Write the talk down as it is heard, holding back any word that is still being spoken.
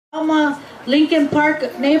Alma Lincoln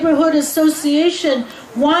Park Neighborhood Association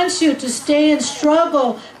wants you to stay and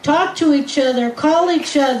struggle, talk to each other, call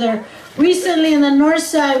each other. Recently in the north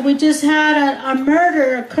side, we just had a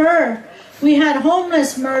murder occur. We had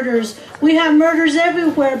homeless murders. We have murders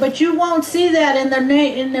everywhere, but you won't see that in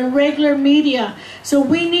the regular media. So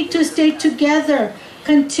we need to stay together.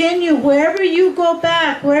 Continue wherever you go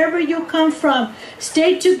back, wherever you come from.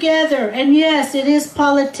 Stay together. And yes, it is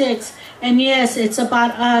politics. And yes, it's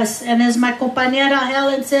about us. And as my compañera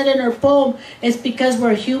Helen said in her poem, it's because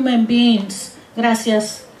we're human beings.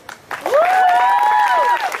 Gracias.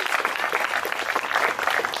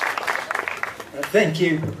 Thank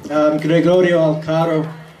you, Gregorio Alcaro.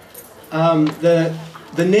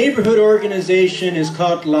 The neighborhood organization is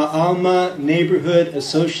called La Alma Neighborhood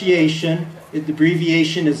Association. The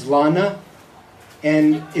abbreviation is LANA.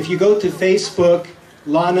 And if you go to Facebook,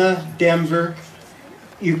 LANA Denver,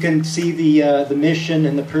 you can see the mission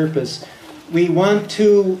and the purpose. We want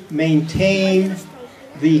to maintain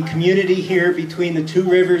the community here between the two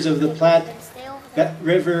rivers of the Platte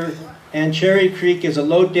River and Cherry Creek is a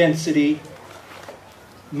low-density,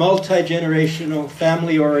 multi-generational,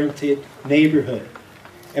 family-oriented neighborhood.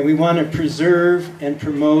 And we want to preserve and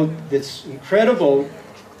promote this incredible,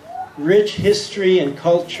 rich history and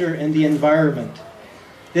culture and the environment.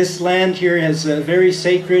 This land here has a very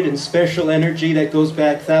sacred and special energy that goes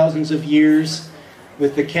back thousands of years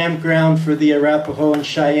with the campground for the Arapaho and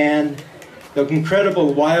Cheyenne, the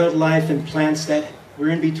incredible wildlife and plants that were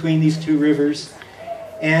in between these two rivers.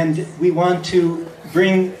 And we want to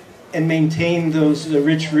bring and maintain those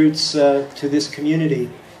rich roots to this community.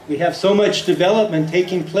 We have so much development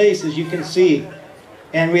taking place, as you can see.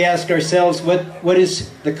 And we ask ourselves, what is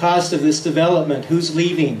the cost of this development? Who's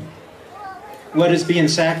leaving? What is being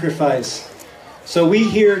sacrificed? So we're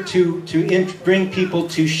here to bring people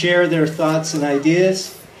to share their thoughts and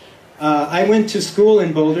ideas. I went to school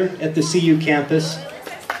in Boulder at the CU campus.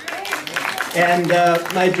 And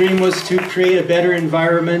my dream was to create a better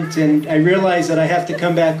environment. And I realized that I have to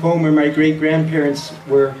come back home where my great-grandparents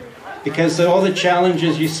were, because all the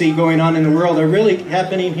challenges you see going on in the world are really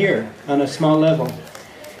happening here on a small level.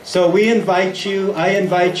 So we invite you, I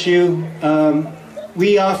invite you.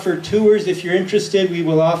 We offer tours if you're interested. We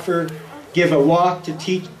will give a walk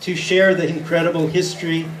to share the incredible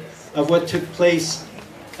history of what took place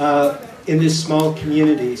in this small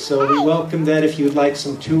community. So we welcome that if you would like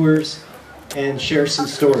some tours and share some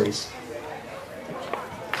stories.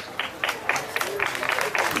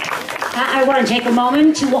 I want to take a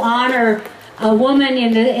moment to honor a woman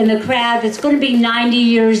in the crowd that's going to be 90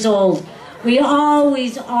 years old. We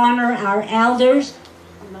always honor our elders.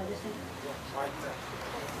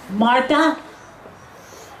 Martha?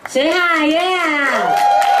 Say hi, yeah!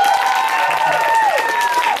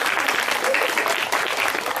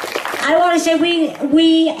 I want to say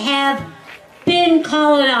we have been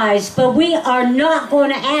colonized, but we are not going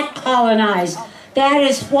to act colonized. That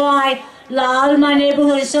is why La Alma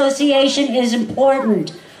Neighborhood Association is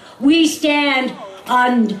important. We stand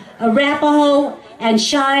on Arapaho and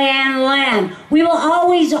Cheyenne land. We will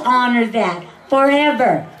always honor that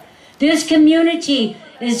forever. This community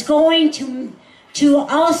is going to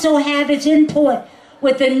also have its input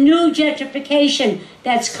with the new gentrification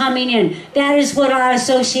that's coming in. That is what our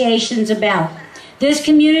association's about. This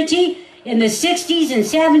community, in the 60s and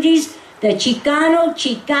 70s, the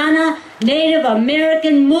Chicano Native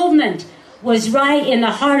American movement was right in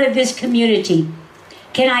the heart of this community.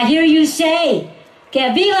 Can I hear you say,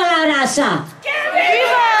 que viva la raza? Que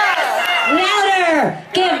viva! Louder!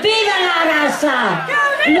 Que viva la raza!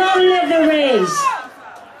 Long live the race!